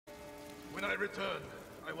When I return,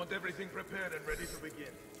 I want everything prepared and ready to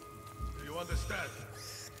begin. Do you understand?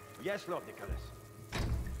 Yes, Lord Nicholas.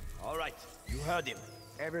 All right, you heard him.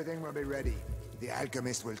 Everything will be ready. The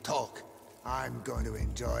alchemist will talk. I'm going to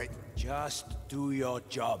enjoy. Just do your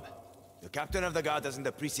job. The captain of the guard doesn't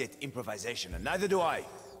appreciate improvisation, and neither do I.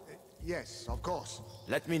 Yes, of course.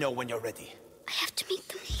 Let me know when you're ready. I have to make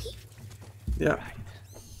them leave. Yeah. Right.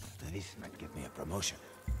 This might give me a promotion.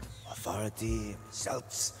 Authority,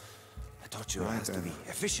 results. I taught you has to be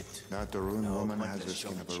efficient. That the rune No woman has the pointless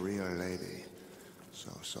skin of a showmanship. real lady.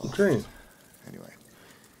 So soft. Okay. Anyway,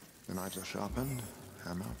 the knives are sharpened.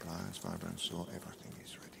 Hammer, pliers, vibrant saw, everything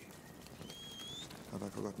is ready. Have I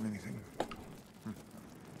forgotten anything?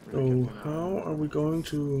 So how are we going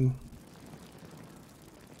to...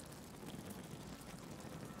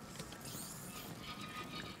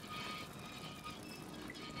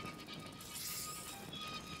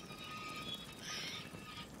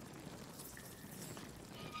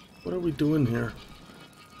 What are we doing here?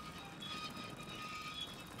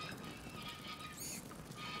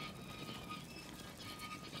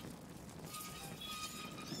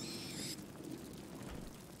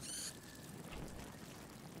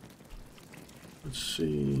 Let's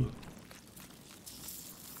see.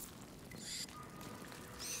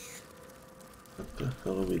 What the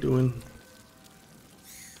hell are we doing?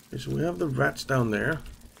 Okay, so we have the rats down there.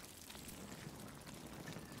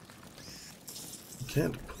 We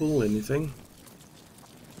can't pull anything.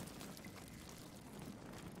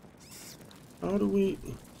 How do we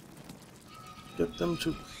get them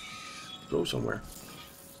to go somewhere?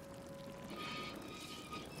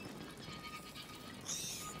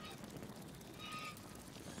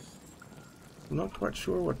 I'm not quite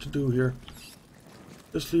sure what to do here.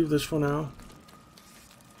 Just leave this for now.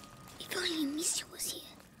 If only Amicia was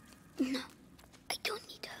here. No, I don't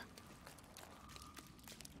need her.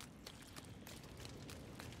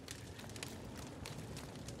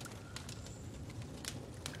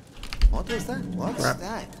 What was that? What's Crap.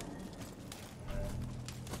 that?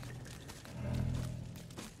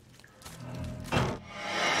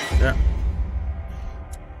 Yeah.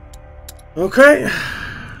 Okay.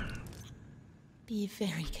 Be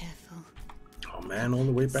very careful. Oh man, all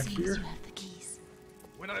the way back As soon as here. you have the keys.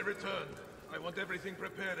 When I return, I want everything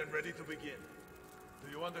prepared and ready to begin.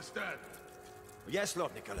 Do you understand? Yes,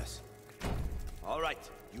 Lord Nicholas. All right,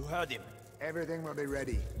 you heard him. Everything will be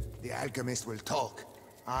ready. The alchemist will talk.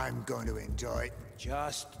 I'm going to enjoy.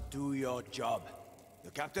 Just do your job.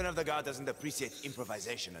 The captain of the guard doesn't appreciate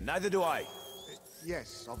improvisation, and neither do I.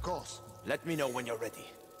 Yes, of course. Let me know when you're ready.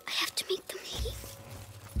 I have to make them leave.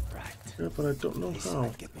 Right. Yeah, but I don't know This how.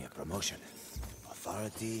 might get me a promotion.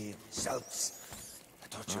 Authority, results. I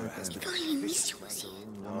taught you has to If be only Amicia was here.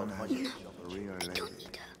 Woman has the skin of a real I lady. don't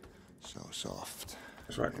need her. So soft.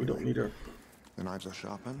 That's right, we don't need her. The knives are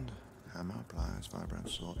sharpened. Hammer, pliers, vibrant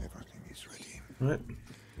saw, everything is ready. Right?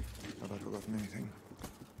 Have I forgotten anything?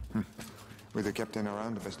 With the captain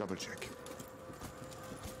around, I best double check.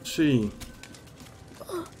 Let's see.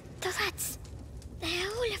 Oh, the rats. They're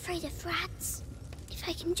all afraid of rats. If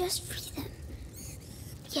I can just free them.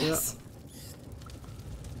 Yes.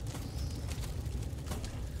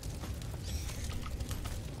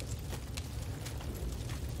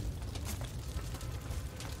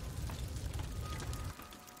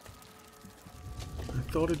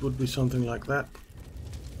 I thought it would be something like that.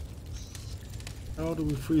 How do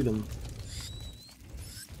we free them?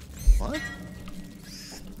 What?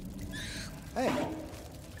 Hey,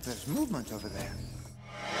 there's movement over there.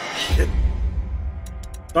 Shit.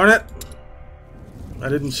 Darn it! I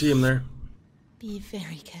didn't see him there. Be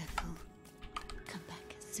very careful. Come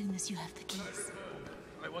back as soon as you have the keys.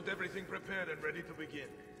 I want everything prepared and ready to begin.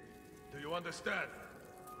 Do you understand?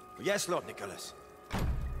 Yes, Lord Nicholas.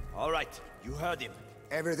 All right, you heard him.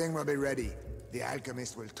 Everything will be ready. The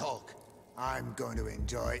alchemist will talk. I'm going to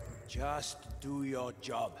enjoy. Just do your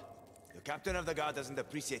job. The captain of the guard doesn't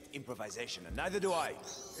appreciate improvisation, and neither do I.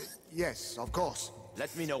 Yes, of course.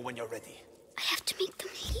 Let me know when you're ready. I have to make them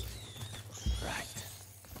leave. Right.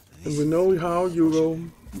 And we know how Hugo,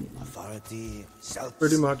 Authority, self.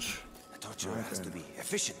 pretty much. I taught you has to be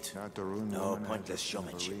efficient. Not the rune No woman has pointless the skin of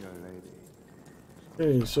a showmanship. real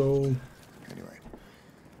lady. Okay, so Anyway,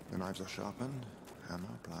 the knives are sharpened. Hammer,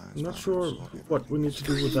 pliers. I'm not vibrant sure saw, what we need to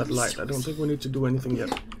do with that light. I don't think we need to do anything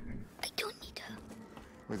yet. I don't need her.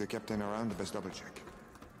 With the captain around, I best double check.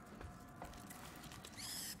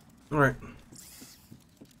 Alright.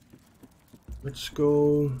 Let's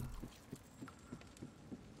go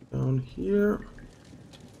down here.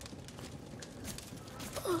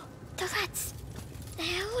 Oh, the rats. They're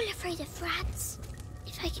all afraid of rats.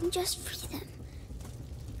 If I can just free them.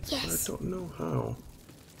 Yes. I don't know how.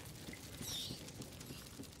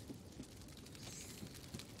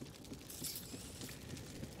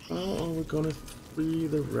 How are we gonna free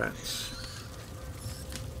the rats?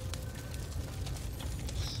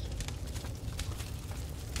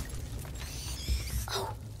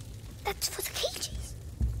 Oh, that's for the cages.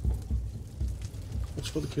 What's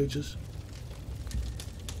for the cages?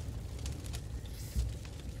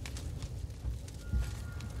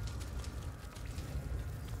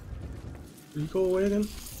 Did he go away again?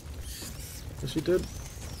 Yes, he did.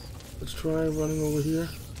 Let's try running over here.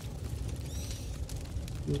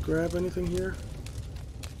 Can you grab anything here?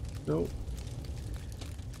 No.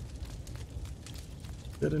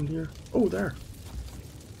 Get in here. Oh, there.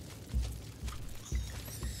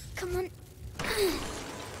 Come on.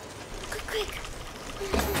 Quick.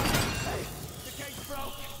 The gate's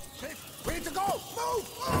broke. Shift. We need to go. Move.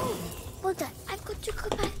 Well done. I've got to go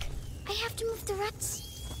back. I have to move the rats.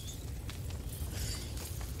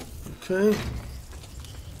 Okay.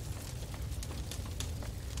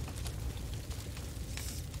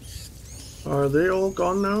 Are they all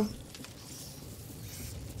gone now?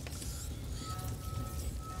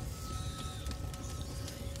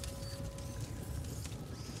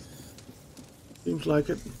 Seems like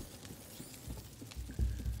it.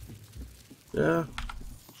 Yeah.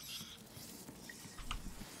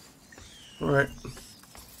 Alright.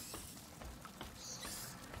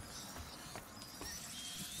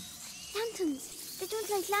 Lanterns. They don't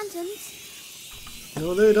like lanterns.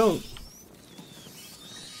 No, they don't.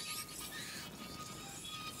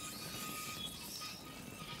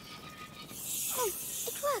 Oh,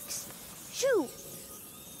 it works. Shoo.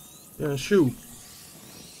 Yeah, shoo.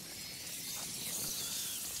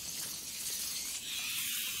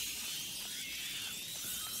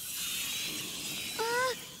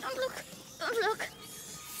 Don't look. Don't look.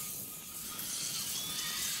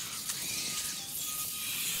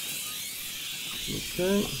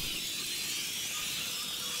 Okay.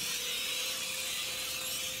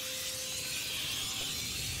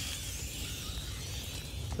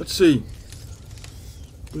 Let's see.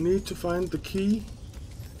 We need to find the key.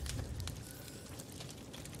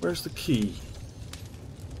 Where's the key?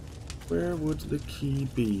 Where would the key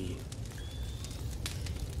be?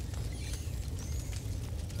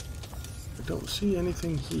 I don't see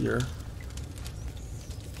anything here.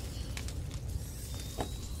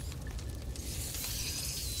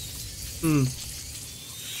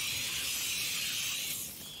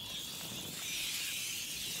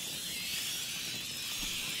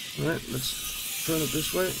 Alright, let's turn it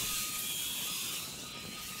this way.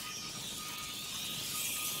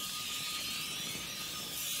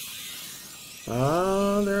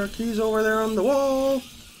 Ah, there are keys over there on the wall.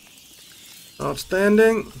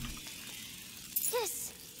 Outstanding.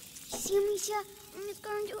 Yes. See, Amicia? I'm just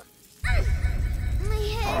going to... My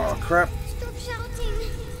head. Oh, crap. Stop shouting.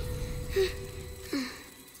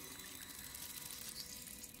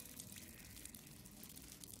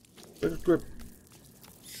 Take a grip.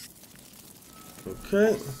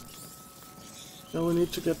 Okay. Now we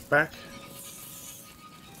need to get back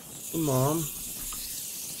to Mom.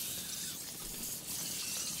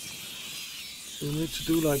 We need to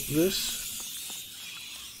do like this,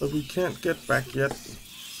 but we can't get back yet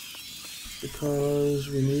because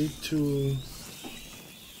we need to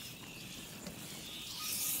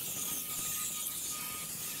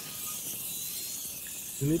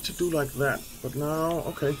do like that. But now,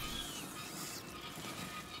 okay,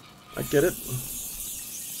 I get it.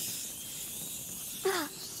 Ah,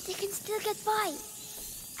 they can still get by.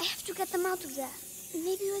 I have to get them out of there.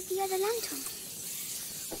 Maybe with the other lantern.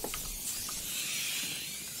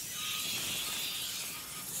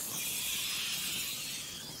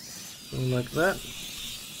 So like that.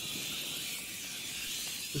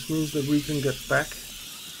 This means that we can get back.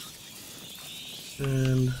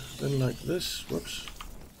 And then like this. Whoops.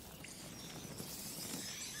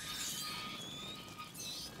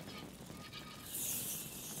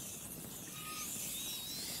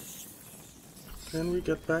 Can we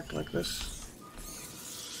get back like this?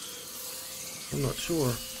 I'm not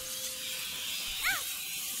sure.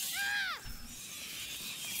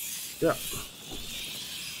 Yeah.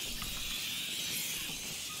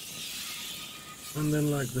 And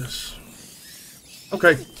then like this.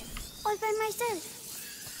 Okay. All by myself.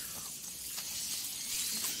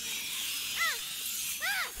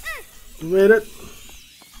 You made it.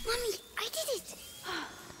 Mommy, I did it.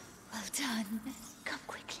 Well done. Come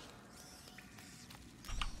quickly.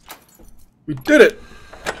 We did it.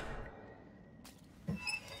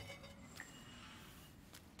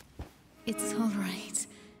 It's all right.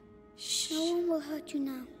 No one will hurt you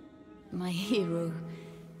now. My hero.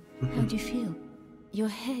 How do you feel? Your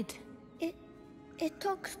head. It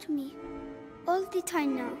talks to me. All the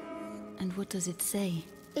time now. And what does it say?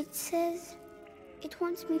 It says it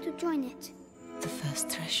wants me to join it. The first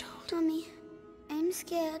threshold. Mommy, I'm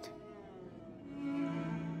scared.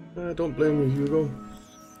 Don't blame me, Hugo.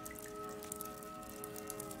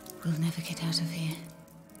 We'll never get out of here.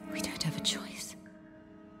 We don't have a choice.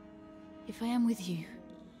 If I am with you,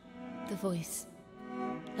 the voice,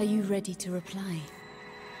 are you ready to reply?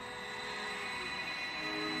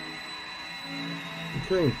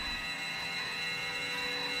 Okay.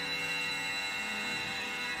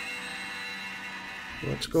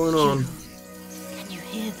 What's going on? Hugo, can you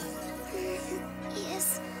hear them?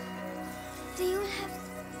 Yes. They all have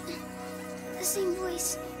the same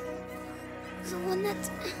voice. The one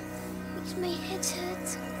that makes my head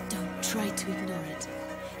hurt. Don't try to ignore it.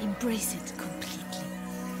 Embrace it completely.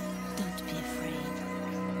 Don't be afraid.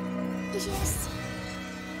 Yes.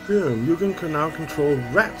 Here, Mugen can now control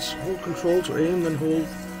rats. Hold control to aim, then hold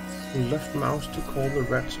the left mouse to call the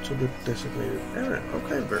rats to the designated area.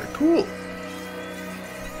 Okay, very cool.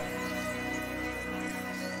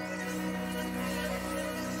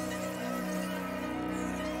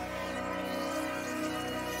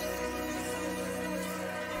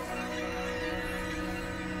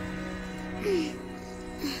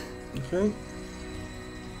 Okay.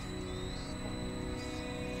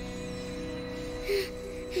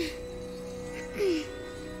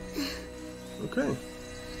 Okay.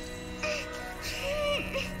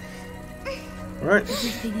 Alright.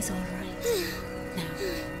 Everything is all right. Now,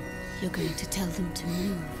 you're going to tell them to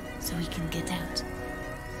move so we can get out.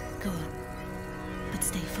 Go on. But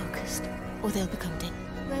stay focused, or they'll become dead.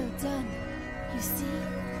 Well done. You see?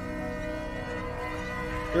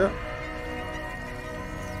 Yeah.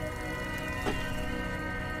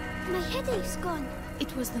 My headache's gone.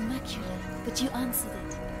 It was the macula, but you answered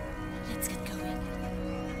it. Let's get going.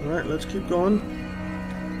 Alright, let's keep going.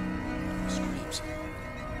 Screams.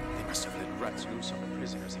 They must have let rats loose on the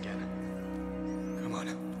prisoners again. Come on.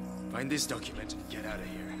 Find this document and get out of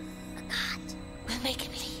here. A cat. We'll make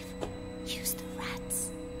him leave. Use the rats.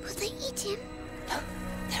 Will they eat him? No,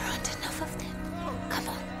 there aren't enough of them. Come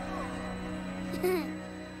on.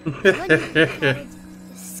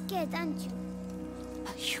 You're scared, aren't you?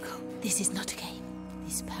 Hugo, this is not a game.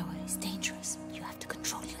 This power is dangerous. You have to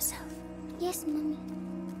control yourself. Yes, Mommy.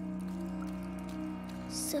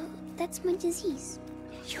 So, that's my disease.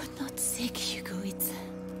 You're not sick, Hugo. It's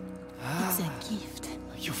a gift.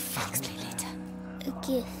 You found Explain later. A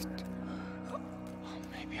gift.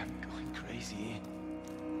 Maybe I'm going crazy.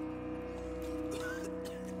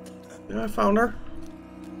 Yeah, I found her.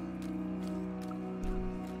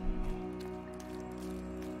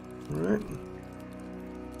 Alright.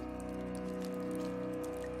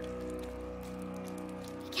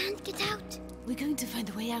 I can't get out. We're going to find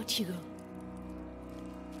a way out, Hugo.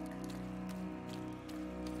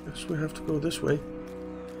 Guess we have to go this way. Is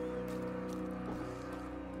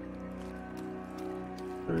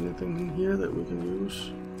there anything in here that we can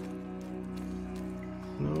use?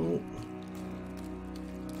 No.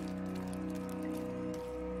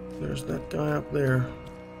 There's that guy up there.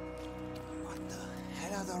 What the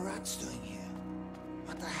hell are the rats doing here?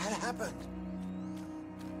 What the hell happened?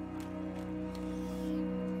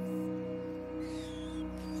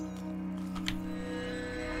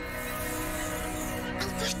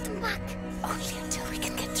 I'll push them back. Only until we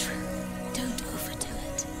can get through. Don't overdo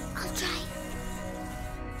it. I'll try.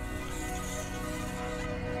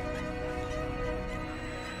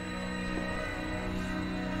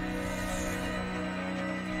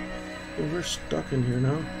 Oh, we're stuck in here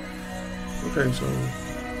now. Okay, so...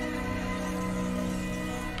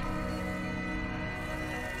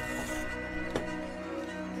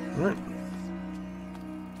 Alright.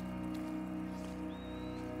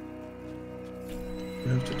 We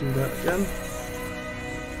have to do that again.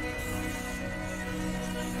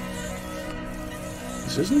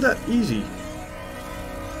 This isn't that easy.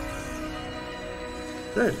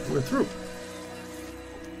 Okay, we're through.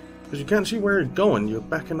 Because you can't see where you're going, you're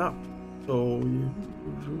backing up. So you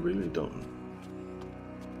really don't.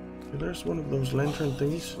 Okay, there's one of those lantern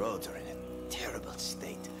things. Roads are in a terrible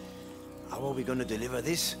state. How are we gonna deliver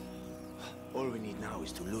this? All we need now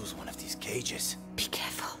is to lose one of these cages. Be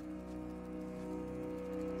careful.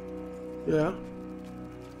 Yeah.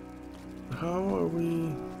 How are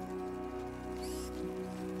we...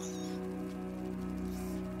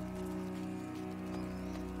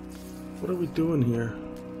 What are we doing here?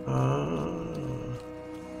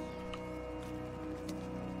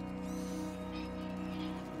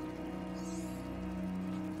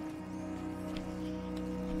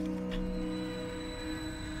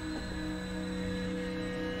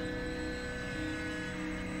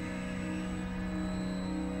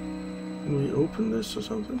 Can we open this or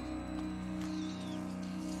something?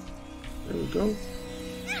 There we go.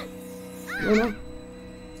 No, no.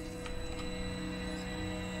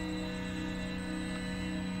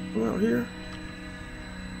 Come out here.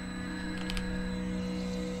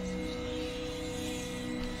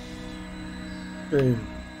 Okay.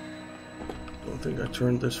 Don't think I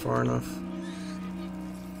turned this far enough.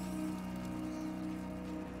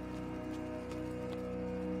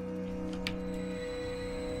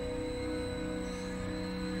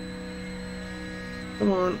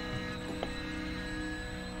 Come on.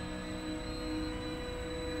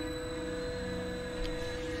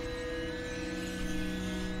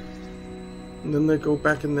 And then they go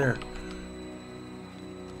back in there.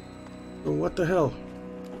 Oh, what the hell?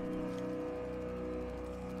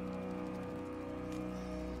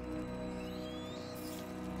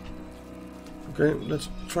 Okay, let's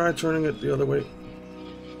try turning it the other way.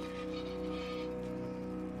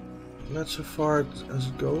 That's as far as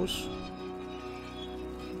it goes.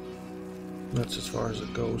 That's as far as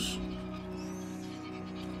it goes.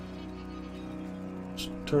 Just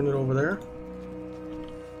turn it over there.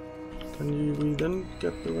 Can we then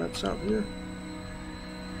get the rats out here?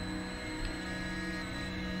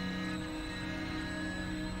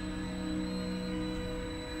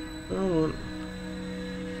 Come on.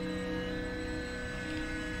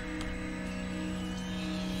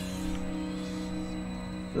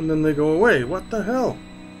 And then they go away. What the hell?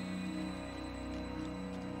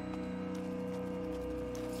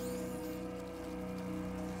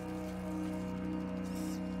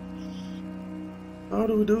 How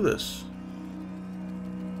do we do this?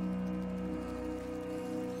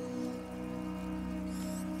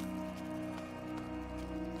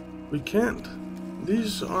 We can't.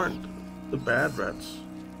 These aren't the bad rats.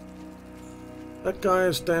 That guy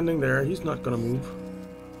is standing there. He's not gonna move.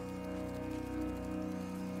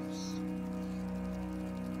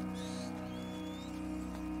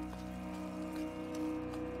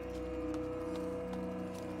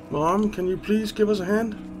 Mom, can you please give us a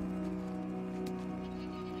hand?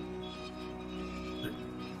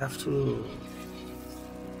 I have to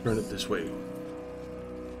turn it this way.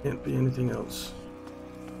 Can't be anything else.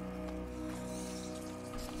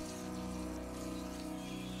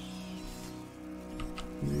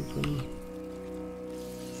 Can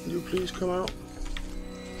you please come out?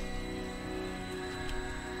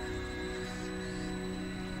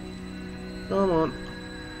 Come on.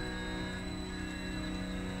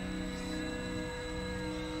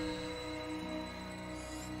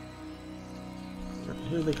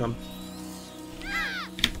 Here they come.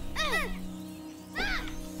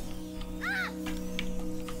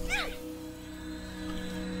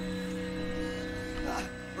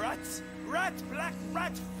 Rats! Rat! Black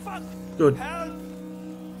rat! Fuck! Good. Help!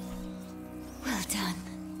 Well done.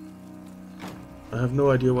 I have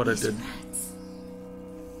no idea what I These did. rats.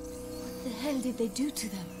 What the hell did they do to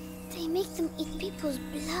them? They make them eat people's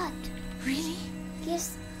blood. Really?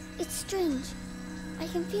 Yes, it's strange. I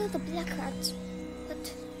can feel the black rats,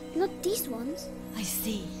 but not these ones. I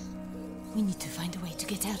see. We need to find a way to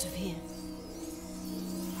get out of here.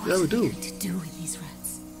 What Yeah, we are do. going to do with these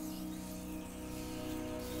rats?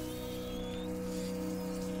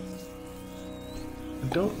 I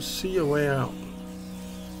don't see a way out.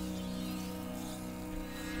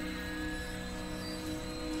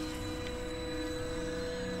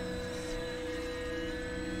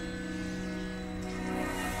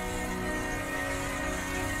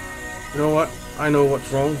 You know what? I know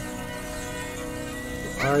what's wrong.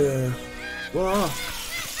 Whoa!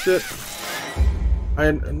 Shit.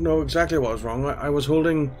 I know exactly what was wrong. I was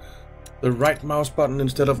holding the right mouse button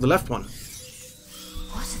instead of the left one.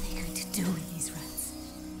 What are they going to do with these rats?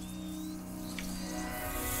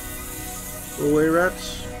 Go away,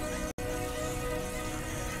 rats.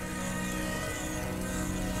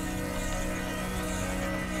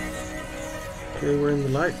 Okay, we're in the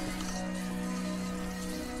light.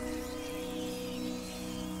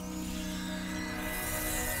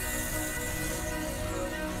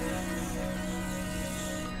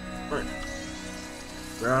 Right.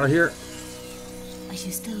 We're out of here. Are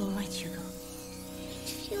you still alright, Hugo? It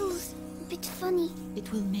feels a bit funny.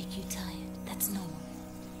 It will make you tired. That's normal.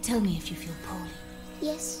 Tell me if you feel poorly.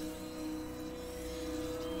 Yes,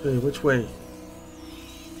 Okay, which way?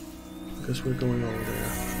 I guess we're going over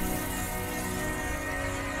there.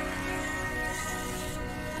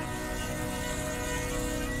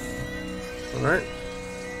 Alright.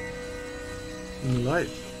 In the light.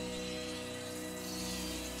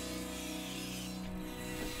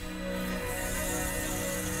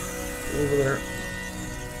 Over there.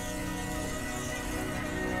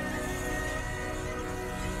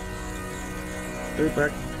 Stay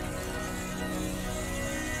back.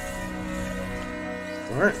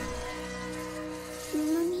 Alright.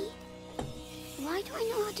 Mummy, why do I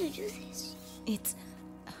know how to do this?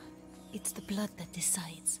 It's the blood that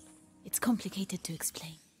decides. It's complicated to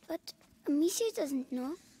explain. But Amicia doesn't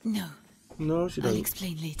know. No. No, she I'll doesn't.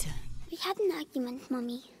 explain later. We had an argument,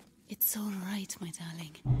 Mummy. It's all right, my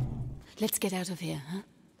darling. Let's get out of here, huh?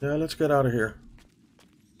 Yeah, let's get out of here.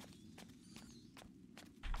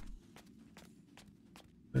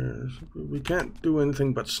 We can't do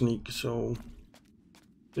anything but sneak, so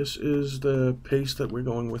this is the pace that we're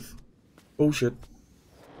going with. Oh shit.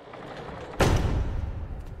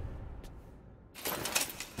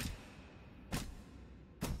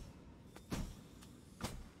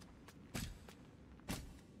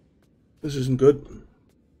 This isn't good.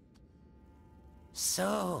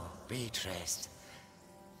 So, Beatrice,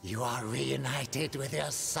 you are reunited with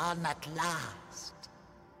your son at last.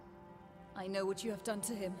 I know what you have done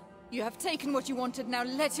to him. You have taken what you wanted, now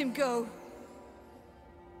let him go.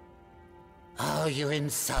 Oh, you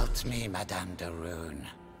insult me, Madame de Rune.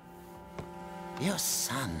 Your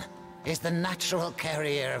son is the natural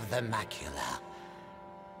carrier of the macula,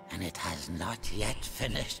 and it has not yet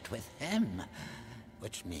finished with him,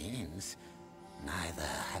 which means neither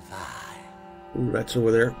have I. Ooh, that's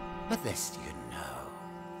over there. But this you know.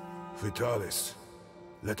 Vitalis,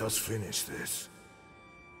 let us finish this.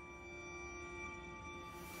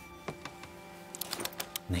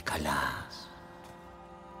 Nicholas,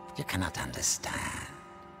 you cannot understand.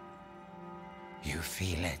 You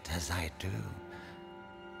feel it as I do.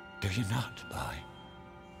 Do you not, boy?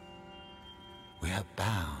 We are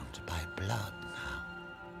bound by blood now.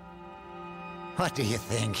 What do you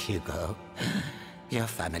think, Hugo? Your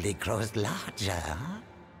family grows larger, huh?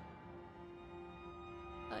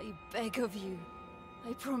 I beg of you.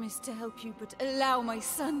 I promise to help you, but allow my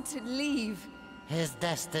son to leave. His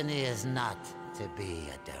destiny is not to be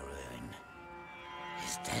a de Rune.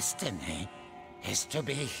 His destiny is to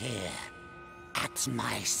be here, at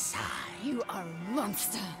my side. You are a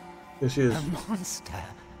monster. Yes, she is. A monster?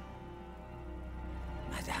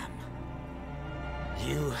 Madame,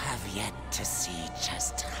 you have yet to see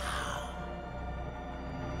just how.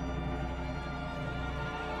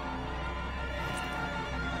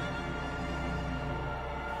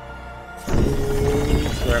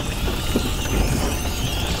 Crap.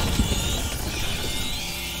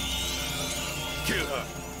 Kill her!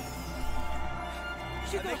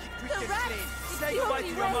 Hugo, the rat! Say goodbye to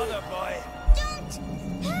your mother, boy! Don't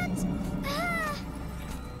hurt her!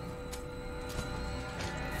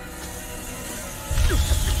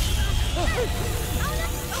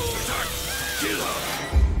 Kill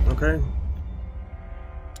her! Okay.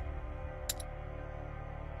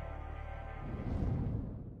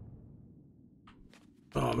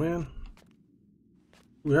 Oh man.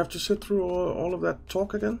 We have to sit through all of that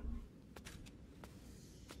talk again?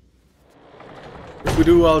 If we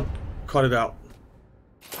do, I'll cut it out.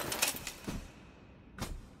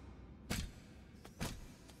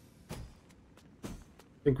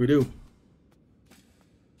 I think we do.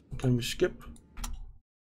 Can we skip?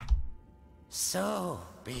 So,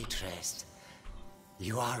 Beatrice,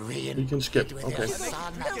 you are reunited We can skip, with okay. your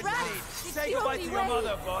son at The rat! last. It's Say the goodbye only to your way.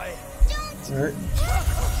 mother, boy! Alright.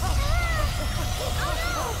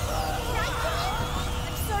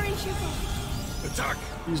 I'm sorry, Hugo. Attack!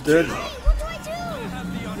 He's dead. What do I do? Have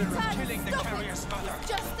the honor of Dad, killing the stop it. carrier's mother!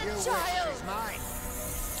 Just a child.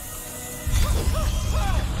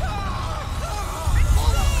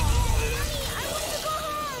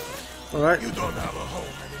 Alright. You don't have a home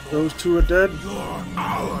anymore. Those two are dead. You're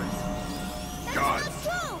ours! God!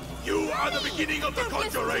 True. You are the beginning of the Don't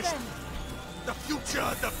listen to conjuration! them. The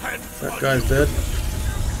future depends That on guy's you! dead.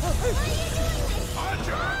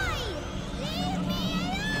 Archer! Leave me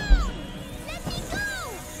alone! Let me go!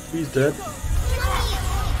 He's dead.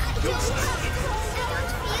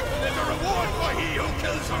 There's a reward for he who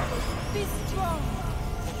kills her! Be strong.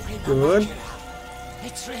 Good.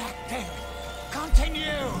 It's reacting.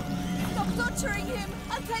 Continue. Stop torturing him.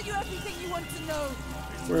 I'll tell you everything you want to know.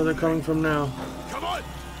 Where are they coming from now? Come on! The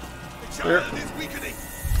Where? child is weakening!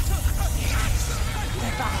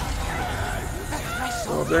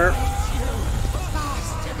 Oh, there.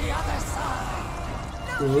 Fast to the other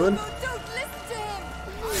side. Good. Hugo, don't listen to him.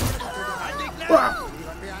 Ah!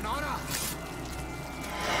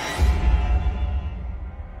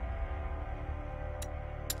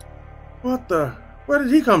 What the? Where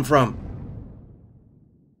did he come from?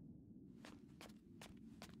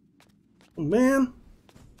 Oh, man.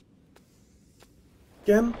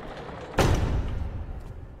 Again?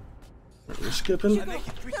 We're skipping. The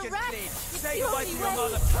rats! Say goodbye to your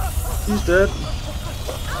mother. He's dead.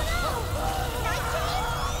 Oh no!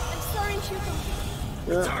 I'm sorry, Hugo.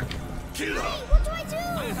 Yeah. Kill her! What do I do? I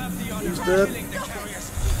have the honor He's of dead. killing the carriers.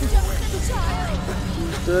 He's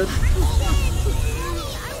dead. I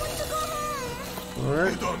want to go home. You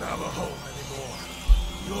Alright. don't have a home anymore.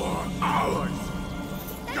 You're ours.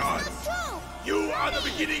 God, That's not true. you are the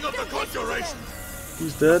beginning of the conjuration.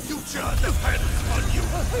 He's dead. Future depends on you.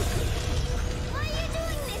 Why are you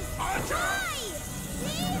doing this? Archer!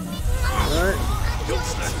 Leave me. Alright.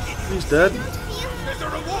 Useless idiot. He's dead. There's a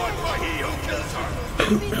reward for he who kills her.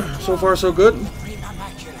 So far, so good. Prima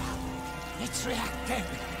macula. It's reacting.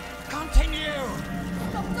 Continue.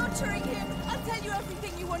 Stop torturing him. I'll tell you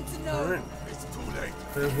everything you want to know. Alright. It's too late.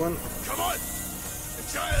 There's one. Come on. The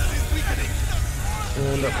child is weakening.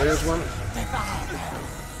 And there's one. Devour them.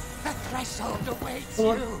 The threshold awaits Come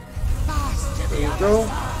on. you. Fast to There the we other go.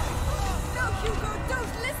 side. No, Hugo,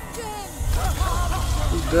 don't listen to him.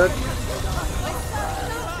 He's dead. My son,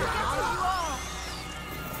 don't forget who you are.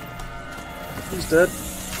 He's dead.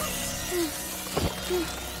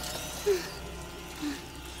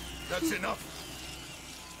 That's enough.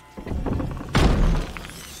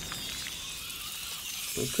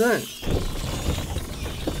 Okay.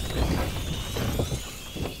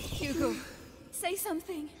 Hugo, say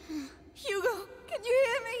something. Hugo, can you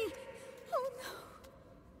hear me? Oh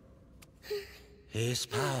no. He is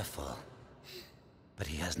powerful, but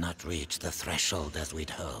he has not reached the threshold as we'd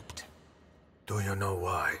hoped. Do you know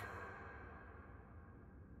why?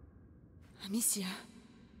 Amicia.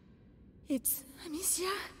 It's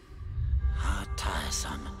Amicia. How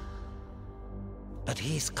tiresome. But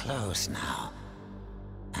he's close now,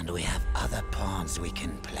 and we have other pawns we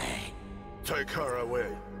can play. Take her away.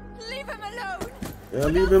 Leave him alone. Yeah,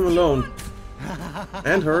 leave him alone.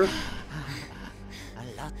 And her. A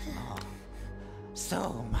lot more.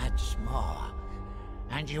 So much more.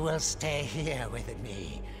 And you will stay here with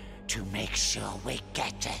me to make sure we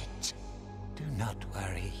get it. Do not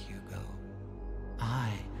worry, Hugo.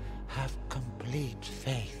 I have complete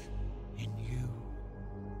faith in you.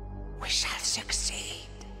 We shall succeed.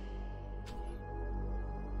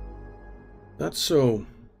 That's so.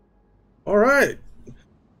 Alright.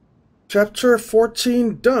 Chapter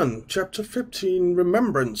 14 done. Chapter 15,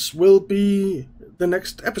 Remembrance, will be the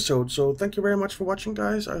next episode. So thank you very much for watching,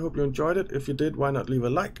 guys. I hope you enjoyed it. If you did, why not leave a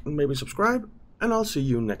like and maybe subscribe. And I'll see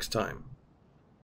you next time.